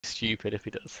stupid if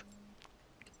he does.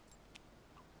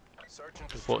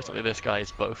 Unfortunately, this guy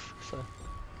is both, so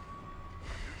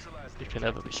you can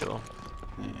never be sure.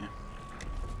 Yeah.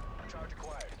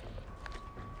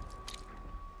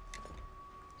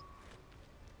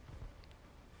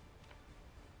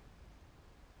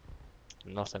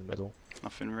 Nothing middle.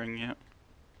 Nothing ring yet.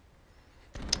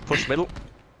 Push middle.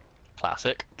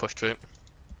 Classic. Push through.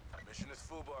 Mission is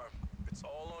full bar. It's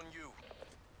all on you.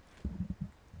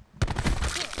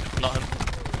 Not him.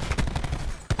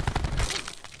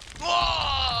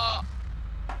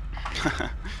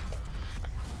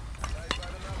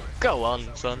 Go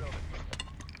on, son.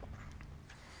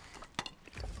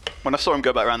 When I saw him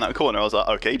go back around that corner, I was like,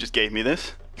 okay, he just gave me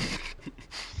this.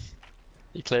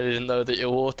 You clearly didn't know that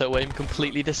your auto aim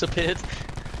completely disappeared.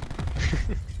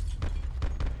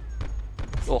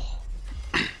 Oh,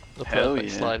 the Hell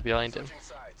perfect yeah. slide behind him.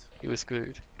 He was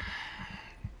screwed.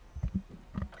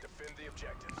 Defend the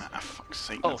objective. Ah, fuck's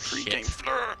sake, Oh, no free shit. game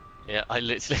fleur. Yeah, I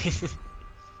literally.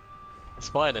 It's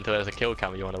fine until there's a kill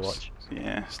cam you want to watch.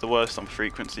 Yeah, it's the worst on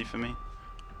frequency for me.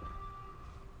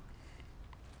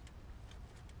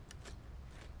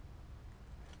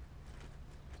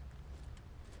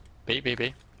 B.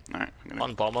 Alright, I'm gonna...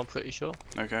 On bomb, I'm pretty sure.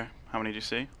 Okay, how many do you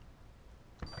see?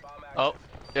 Oh,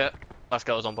 yeah. Last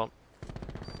guy was on bomb.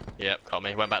 Yep, got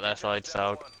me. Went back their side,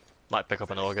 so might pick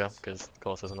up an auger, because of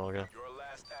course there's an auger. Your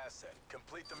last asset.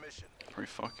 Complete the mission. Probably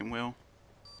fucking will.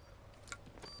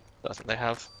 That's what they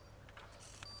have.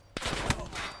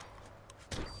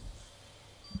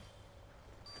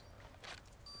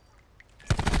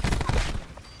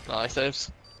 Nice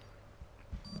saves.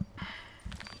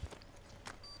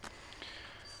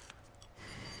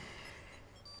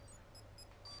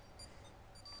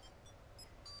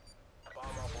 Bomb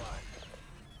offline.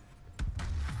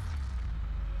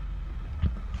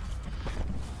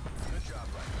 Good job,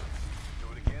 right? Do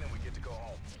it again and we get to go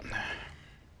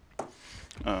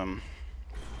home.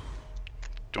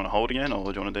 Do you want to hold again, or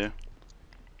what do you want to do?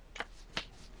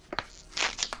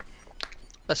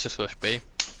 Let's just rush B.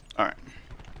 Alright.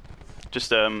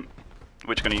 Just,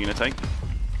 which gun are you going to take?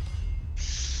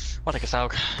 I'll take a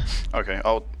Saug. Okay,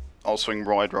 I'll swing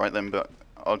right then, but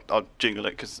I'll jingle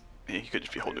it, because he could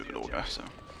just be holding it with auger, so...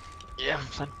 Yeah,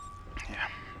 fine. Yeah.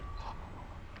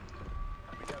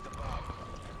 We got the bomb.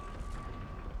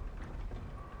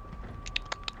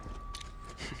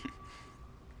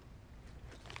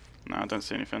 No, I don't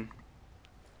see anything.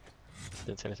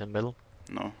 Didn't see anything middle.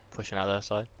 No. Pushing out their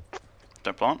side.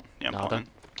 Don't plant? Yeah, I'm No, I planting.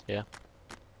 don't. Yeah.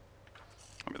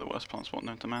 Might be the worst plant spot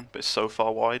known to man, but it's so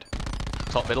far wide.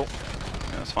 Top middle.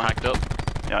 Yeah, that's fine. Tagged up.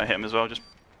 Yeah, I hit him as well, just...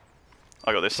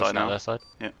 I got this side Pushing out now. their side.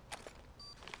 Yeah.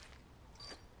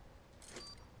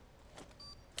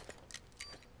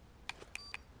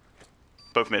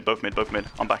 Both mid.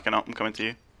 I'm backing up, I'm coming to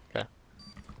you. Okay.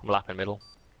 I'm lapping middle.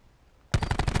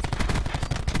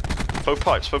 Both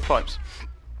pipes.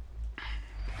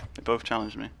 They both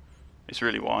challenged me. It's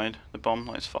really wide, the bomb,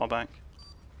 like it's far back.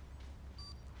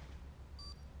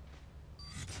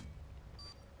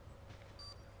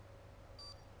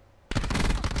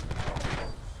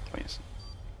 Wait.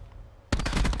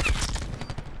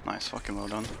 Nice, fucking well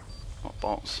done. What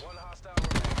bots. One hostile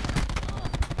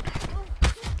remaining.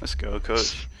 Let's go,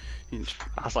 coach.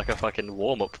 That's like a fucking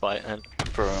warm-up fight, and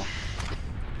Bro.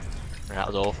 that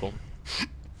was awful.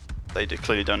 They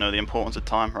clearly don't know the importance of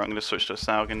time. Right, I'm going to switch to a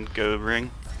Saug and go ring.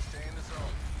 Stay in the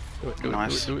zone. Do it,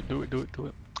 Nice. do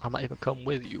it. I might even come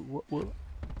with you. What?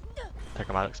 Take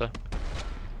him, Alex, though.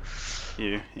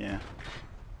 You, yeah.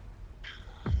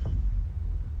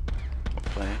 What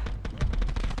play?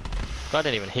 I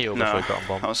didn't even heal before No, we got on I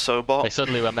bomb. was so They bot.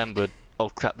 suddenly remembered, oh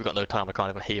crap, we've got no time, I can't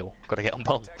even heal. Gotta get on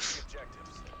bomb. Protect the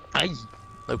objectives. Aye!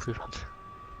 No proof.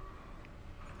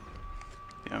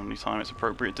 The only time it's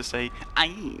appropriate to say,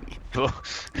 aye.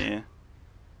 Yeah.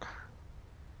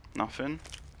 Nothing.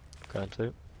 Going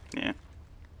to. Yeah.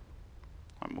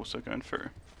 I'm also going through.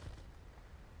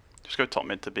 Just go top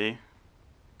mid to B.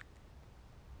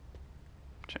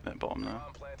 Check that bottom now.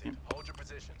 Bomb planted. Hold your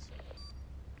positions.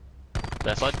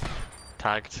 Their side.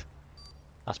 Tagged.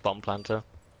 That's bomb planter.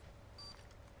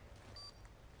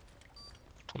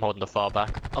 I'm holding the far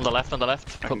back. On the left. I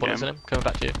Put can bullets get in him. Coming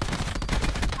back to you.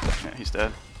 Yeah, he's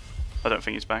dead. I don't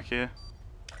think he's back here.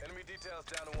 Enemy details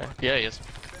down to Okay. one. Yeah, he is.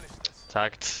 Finish this.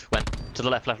 Tagged. Went to the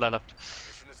left. Mission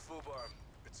is full bar.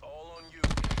 It's all on you.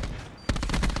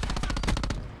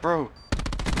 Bro.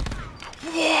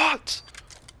 What?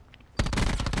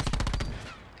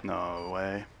 No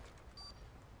way.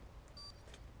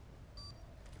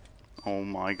 Oh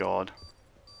my god.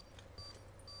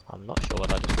 I'm not sure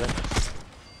what I just witnessed.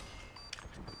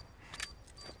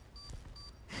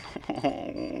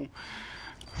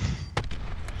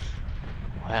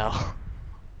 Wow.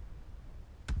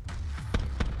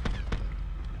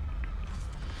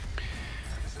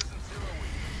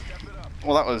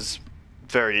 Well, that was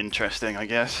very interesting, I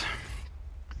guess.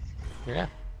 Yeah.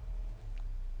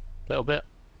 A little bit.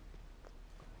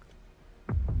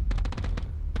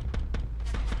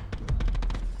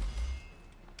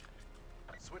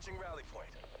 Switching rally point.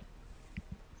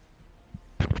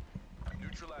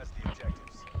 Neutralize the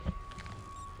objectives.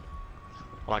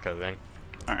 I might go ring.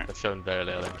 Alright. They've shown very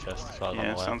little interest as far as I'm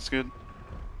Yeah, aware. sounds good.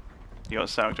 You got a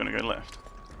sound, do you want to go left?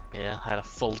 Yeah, I had a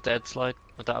full dead slide.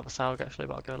 I don't have a salg actually,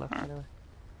 but I'll go left Alright. anyway.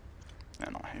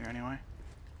 They're not here anyway.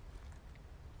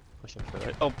 Pushing through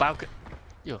it. Oh, balcony!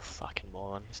 You're a fucking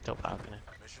moron. You're still balcony.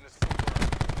 Mission is full.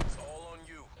 It's all on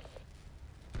you.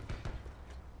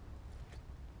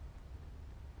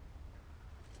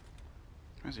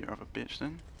 Where's your other bitch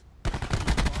then?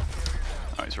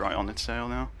 Oh, he's right on its tail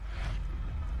now.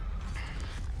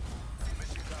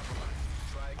 Mission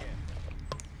compromised. Try again.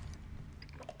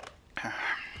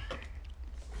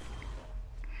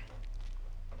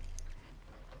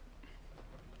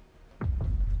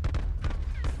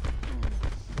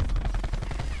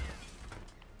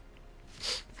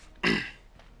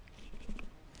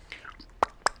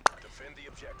 Defend the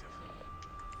objective.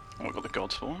 Oh, we got the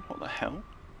gods for him. What the hell?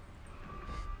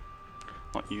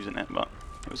 Not using it, but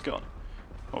it was god.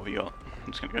 What have we got?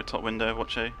 I'm just gonna go top window,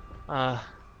 watch A. I'll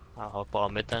hold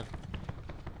bottom mid then.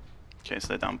 Okay, so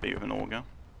they're down B with an auger.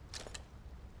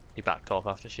 He backed off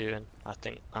after shooting. I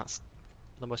think that's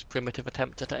the most primitive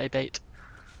attempt at a bait.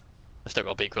 They've still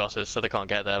got B crosses, so they can't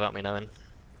get there without me knowing.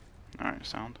 Alright,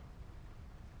 sound.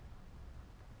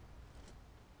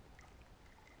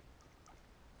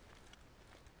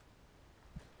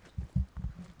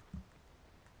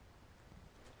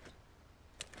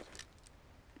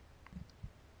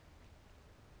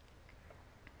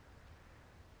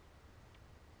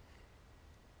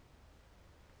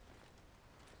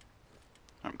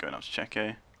 I'm going up to check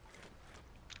A.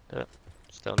 Do it.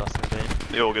 Still nothing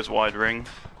B. The auger's wide ring.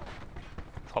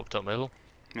 Popped up middle.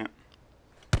 Yeah.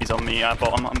 He's on me,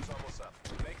 bottom. It's almost up.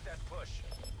 Make that push.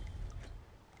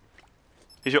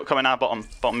 He's coming out bottom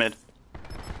mid.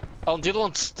 Oh, the other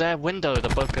one's their window.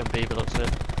 They're both going B, but looks it.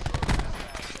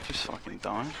 Just fucking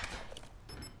die.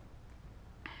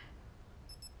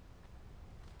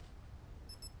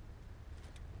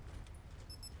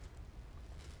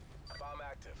 Bomb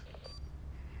active.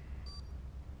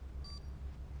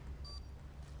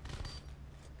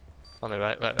 On the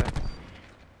right.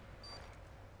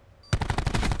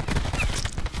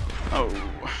 Oh.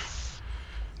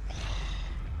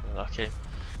 Lucky.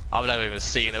 I've never even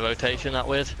seen a rotation that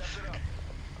weird.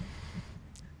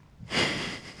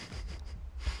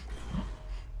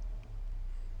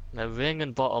 They ring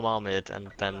and bottom are mid, and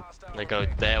then they go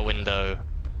their window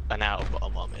and out of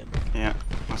bottom are mid. Yeah,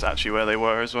 that's actually where they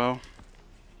were as well.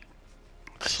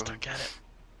 I just don't get it.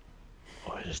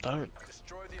 Oh, I just don't.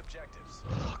 Destroy the objectives.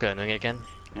 I'll go and ring again.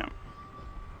 Yeah.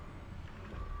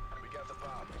 We got the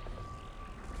bomb.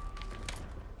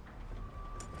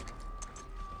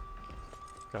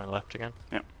 Going left again.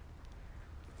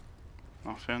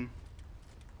 Nothing.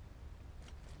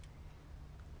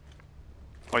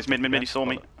 Oh, he's mid. He saw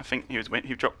me. I think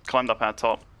he climbed up our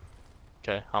top.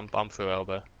 Okay, I'm through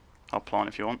elbow. I'll plant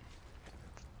if you want.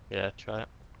 Yeah, try it.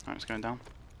 Alright, it's going down.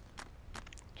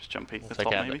 Just jump peek the They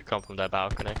top get maybe. come from their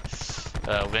balcony.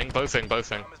 Ring, both ring. Bomb has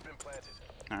been planted.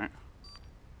 Alright,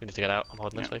 We need to get out. I'm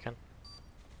holding this Yeah. weekend.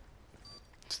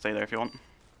 stay there if you want.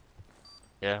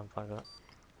 Yeah, I'm fine with that.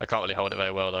 I can't really hold it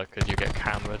very well though, because you get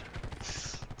cambered.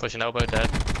 Pushing elbow, dead.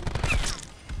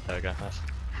 There we go, nice.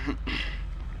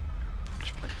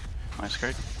 Just play. Nice,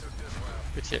 Craig.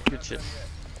 Good shit, good shit.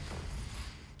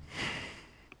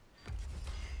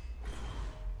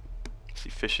 See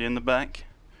Fishy in the back.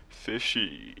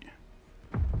 Fishy.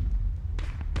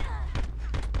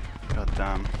 God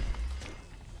damn.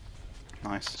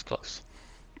 Nice. It's close.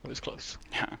 It was close.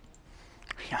 Yeah.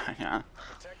 Yeah.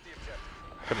 Protect the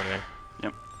objective. Come on, ring.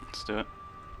 Yep, let's do it.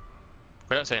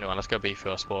 We don't see anyone, let's go B for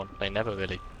our spawn. They never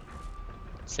really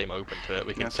seem open to it.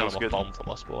 We can Yeah, kill sounds them a good. bomb from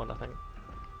our spawn, I think.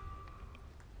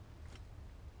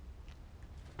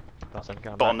 Nothing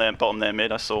going back. Bottom there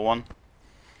mid, I saw one.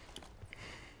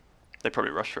 They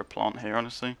probably rushed for a plant here,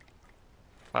 honestly.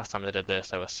 Last time they did this,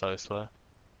 they were so slow.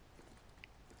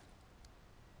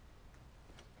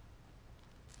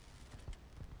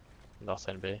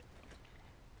 Nothing B.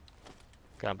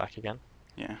 Going back again.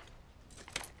 Yeah.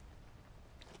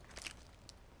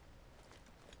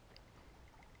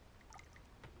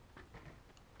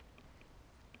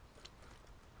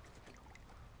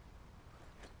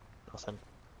 nothing.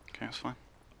 Okay, that's fine.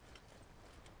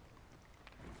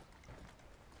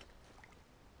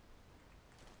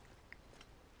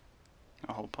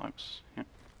 I'll hold pipes. Yep.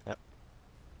 Yep.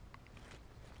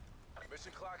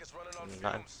 Mission clock is running on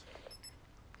Nothing. fumes.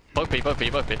 Both B, both B,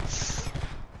 both B.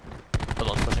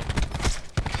 Hold on, pushing.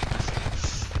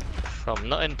 From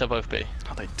nothing to both B.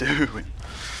 How they doing?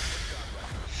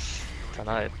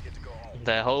 Tonight.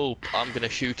 Their whole I'm gonna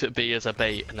shoot at B as a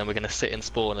bait and then we're gonna sit in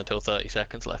spawn until 30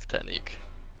 seconds left technique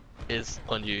is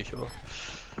unusual.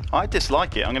 I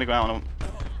dislike it. I'm gonna go out on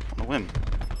a whim.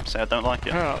 Say I don't like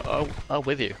it. I'm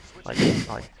with you.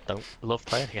 I don't love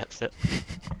playing against it.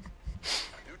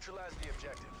 Neutralize the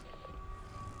objective.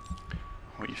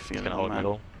 What are you Just feeling, gonna hold man?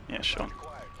 middle. Yeah, sure.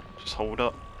 Quiet. Just hold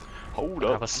up. Hold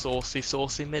Have up. a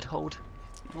saucy mid hold.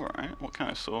 Alright, what kind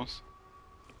of sauce?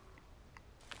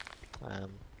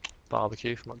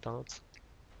 Barbecue from McDonald's.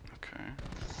 Okay.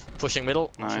 Pushing middle.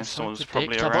 Nice, someone's Take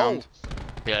probably the around. ball.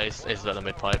 Yeah, he's at the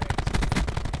mid pipe.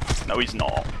 No, he's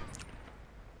not.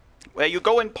 Where you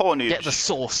going, Pornage? Get the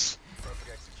sauce.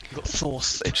 You got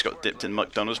sauce. They just got dipped in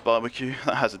McDonald's barbecue.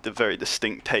 That has a very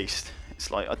distinct taste. It's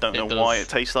like, I don't It know why does. it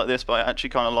tastes like this, but I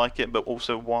actually kind of like it, but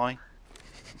also why?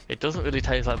 It doesn't really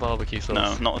taste like barbecue sauce.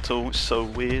 No, not at all. It's so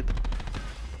weird.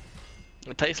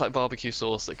 It tastes like barbecue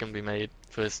sauce that can be made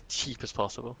for as cheap as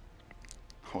possible.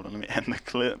 Hold on, let me end the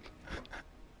clip.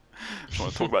 I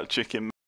want to talk about chicken